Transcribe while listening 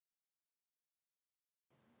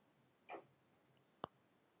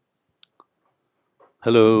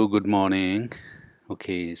Hello, good morning.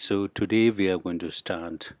 Okay, so today we are going to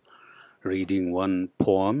start reading one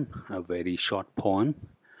poem, a very short poem,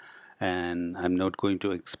 and I'm not going to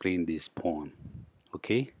explain this poem.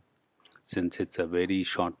 Okay, since it's a very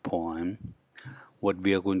short poem, what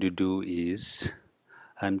we are going to do is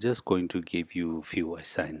I'm just going to give you a few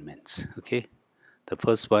assignments. Okay, the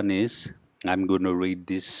first one is I'm going to read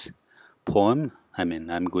this poem,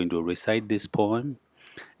 I'm going to recite this poem,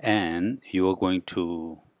 and you are going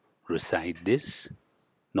to recite this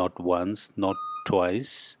not once, not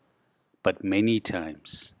twice, but many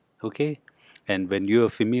times. Okay? And when you are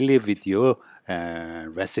familiar with your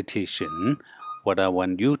recitation, what I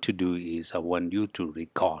want you to do is I want you to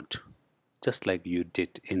record, just like you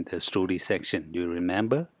did in the story section. Do you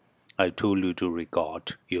remember? I told you to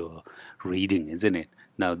record your reading, isn't it?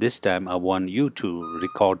 Now, this time I want you to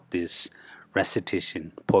record this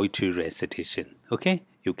recitation, poetry recitation. Okay?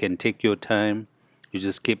 You can take your time. You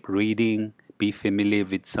just keep reading, be familiar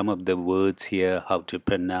with some of the words here, how to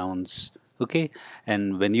pronounce. Okay?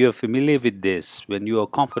 And when you are familiar with this, when you are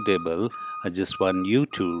comfortable, I just want you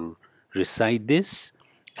to recite this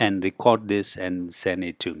and record this and send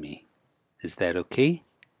it to me. Is that okay?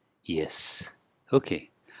 Yes.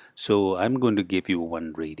 Okay. So I'm going to give you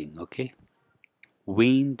one reading, okay?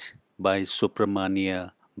 Wind by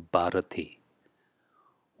Subramania Bharati.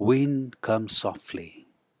 Wind comes softly.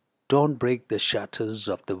 Don't break the shutters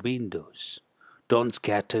of the windows. Don't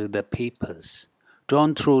scatter the papers.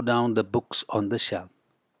 Don't throw down the books on the shelf.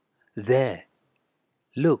 There,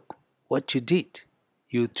 look what you did.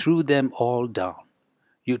 You threw them all down.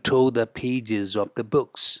 You tore the pages of the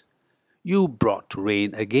books. You brought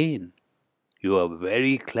rain again. You are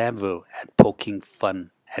very clever at poking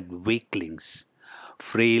fun at weaklings,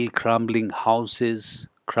 frail crumbling houses,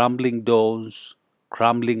 crumbling doors,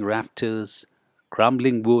 crumbling rafters,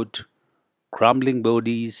 crumbling wood, crumbling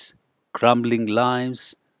bodies, crumbling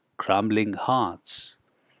lives, crumbling hearts.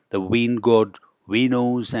 The wind god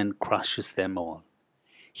winnows and crushes them all.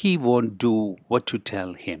 He won't do what you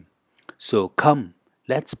tell him. So come,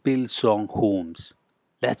 let's build strong homes.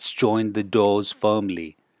 Let's join the doors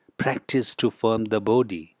firmly. Practice to firm the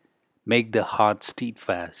body. Make the heart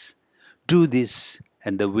steadfast. Do this,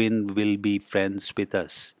 and the wind will be friends with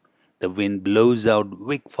us. The wind blows out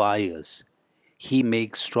weak fires. He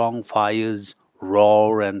makes strong fires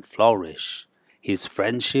roar and flourish. His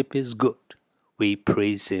friendship is good. We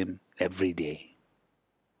praise him every day.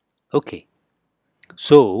 Okay.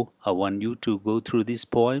 So, I want you to go through this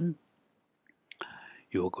poem.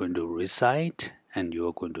 You are going to recite and you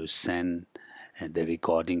are going to send the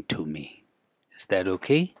recording to me. Is that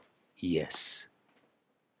okay? Yes.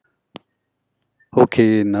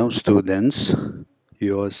 Okay, now, students,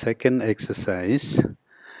 your second exercise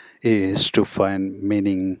is to find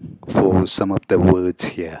meaning for some of the words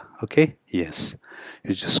here. Okay? Yes.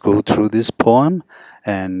 You just go through this poem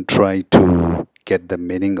and try to get the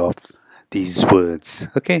meaning of these words.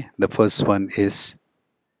 Okay? The first one is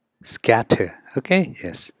scatter. Okay?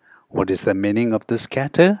 Yes. What is the meaning of the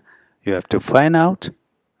scatter? You have to find out.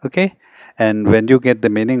 Okay? And when you get the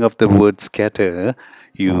meaning of the word scatter,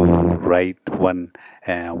 you write one,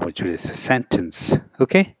 what is a sentence.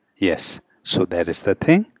 Okay? Yes. So that is the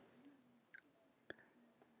thing.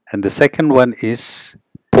 And the second one is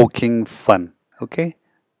poking fun. Okay?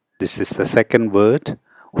 This is the second word.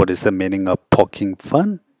 What is the meaning of poking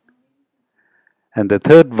fun? And the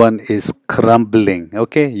third one is crumbling.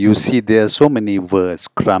 Okay, you see there are so many words: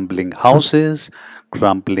 crumbling houses,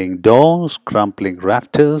 crumbling doors, crumbling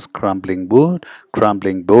rafters, crumbling wood,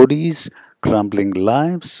 crumbling bodies, crumbling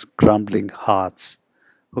lives, crumbling hearts.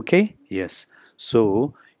 Okay, yes.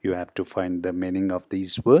 So you have to find the meaning of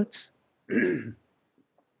these words.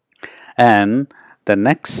 And the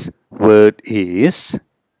next word is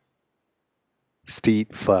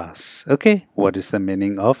steadfast. Okay, what is the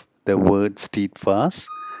meaning of the word steadfast?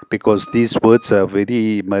 Because these words are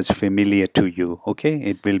very much familiar to you. Okay,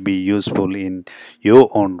 it will be useful in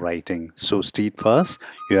your own writing. So, steadfast,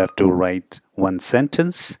 you have to write one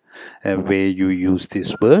sentence where you use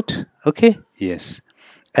this word. Okay, yes.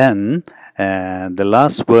 And the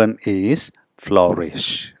last one is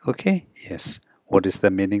flourish. Okay, yes. What is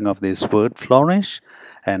the meaning of this word flourish?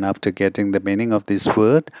 And after getting the meaning of this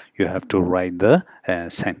word, you have to write the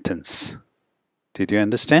sentence. Did you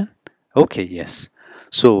understand? Okay, yes.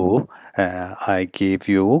 So I gave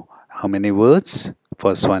you how many words?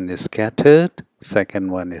 First one is scattered,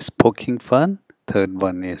 second one is poking fun, third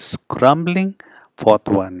one is crumbling, fourth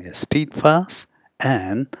one is steadfast,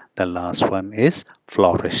 and the last one is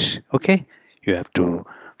flourish. Okay, you have to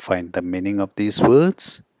find the meaning of these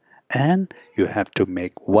words and you have to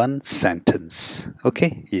make one sentence.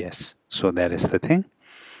 Okay, yes. So that is the thing.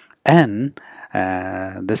 And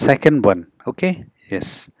the second one, okay,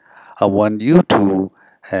 yes, I want you to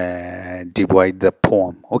divide the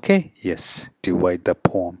poem. Okay, yes, divide the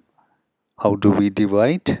poem. How do we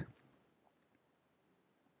divide?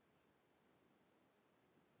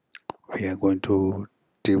 We are going to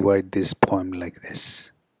divide this poem like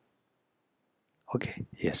this. Okay,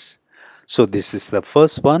 yes. So this is the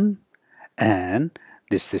first one, and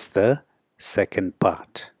this is the second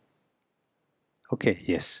part. Okay,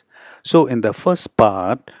 yes. So in the first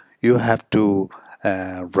part, you have to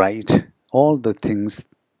write all the things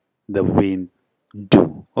the wind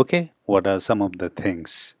do. Okay, what are some of the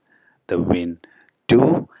things the wind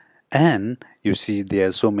do? And you see there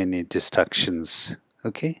are so many distractions.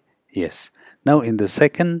 Okay, yes. Now in the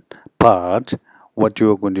second part, what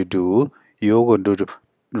you are going to do, you're going to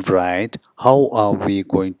write how are we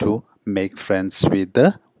going to make friends with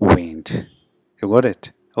the wind. You got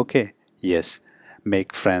it? Okay. Yes.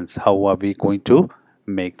 Make friends. How are we going to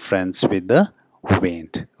make friends with the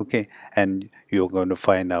wind? Okay. And you're going to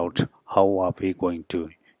find out how are we going to.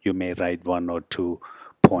 You may write one or two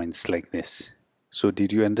points like this. So,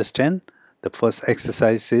 did you understand? The first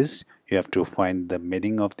exercise is you have to find the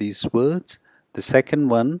meaning of these words. The second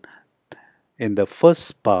one, in the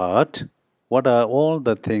first part, what are all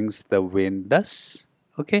the things the wind does?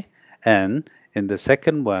 Okay. And in the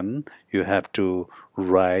second one, you have to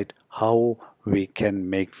write how we can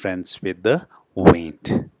make friends with the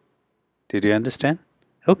wind. Did you understand?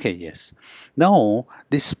 Okay, yes. Now,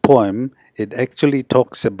 this poem, it actually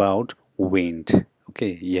talks about wind.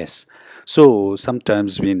 Okay, yes. So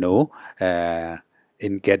sometimes we know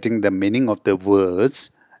in getting the meaning of the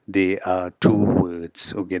words, they are two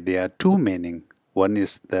words. Okay, there are two meaning. One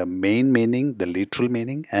is the main meaning, the literal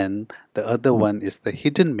meaning, and the other one is the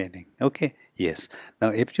hidden meaning. Okay, yes. Now,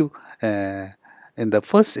 if you in the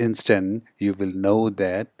first instant, you will know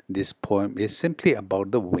that this poem is simply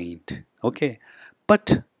about the wind. Okay,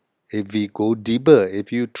 but if we go deeper,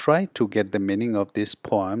 if you try to get the meaning of this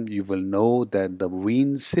poem, you will know that the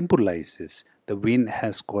wind symbolizes. The wind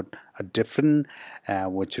has got a different,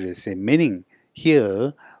 what should I say, meaning.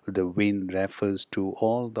 Here, the wind refers to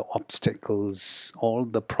all the obstacles, all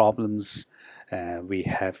the problems we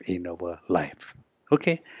have in our life.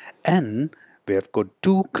 Okay, and we have got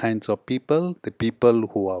two kinds of people, the people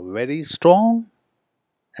who are very strong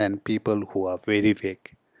and people who are very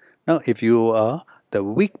weak. Now, if you are the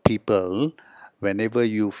weak people, whenever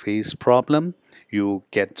you face problem, you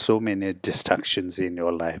get so many distractions in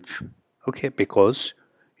your life. Okay, because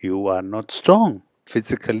you are not strong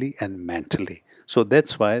physically and mentally. So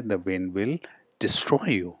that's why the wind will destroy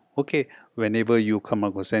you. Okay, whenever you come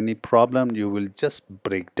across any problem, you will just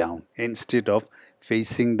break down. Instead of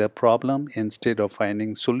facing the problem, instead of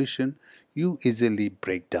finding solution, you easily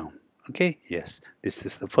break down. Okay, yes, this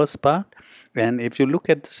is the first part. And if you look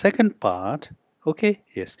at the second part, okay,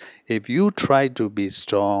 yes, if you try to be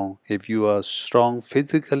strong, if you are strong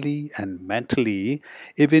physically and mentally,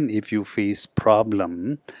 even if you face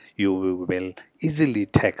problem, you will easily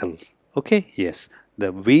tackle. Okay, yes,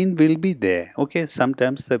 the wind will be there. Okay,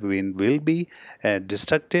 sometimes the wind will be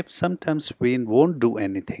destructive, sometimes wind won't do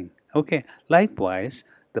anything. Okay, likewise,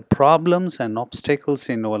 the problems and obstacles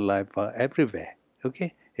in our life are everywhere.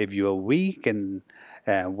 Okay, if you are weak and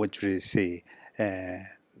what should I say,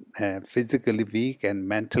 physically weak and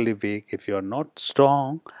mentally weak, if you are not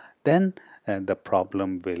strong, then the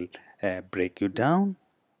problem will break you down.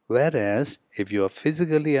 Whereas if you are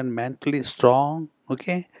physically and mentally strong,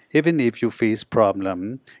 okay, even if you face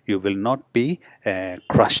problem, you will not be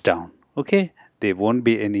crushed down. Okay, there won't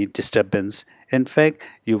be any disturbance. In fact,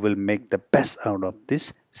 you will make the best out of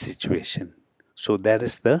this situation. So that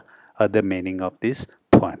is the other meaning of this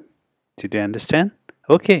poem. Did you understand?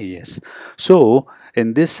 Okay, yes. So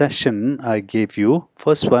in this session, I gave you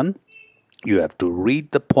first one, you have to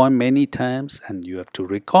read the poem many times and you have to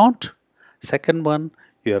record. Second one,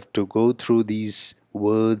 you have to go through these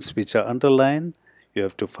words which are underlined. You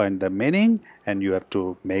have to find the meaning and you have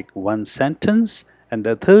to make one sentence. And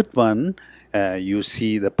the third one, you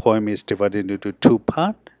see the poem is divided into two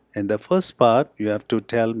parts. In the first part, you have to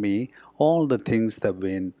tell me all the things the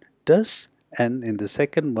wind does. And in the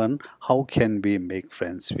second one, how can we make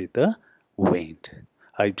friends with the wind?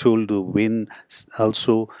 I told the wind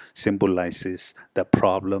also symbolizes the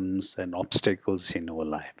problems and obstacles in our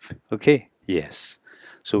life. Okay, yes.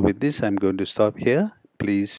 So with this, I'm going to stop here. Please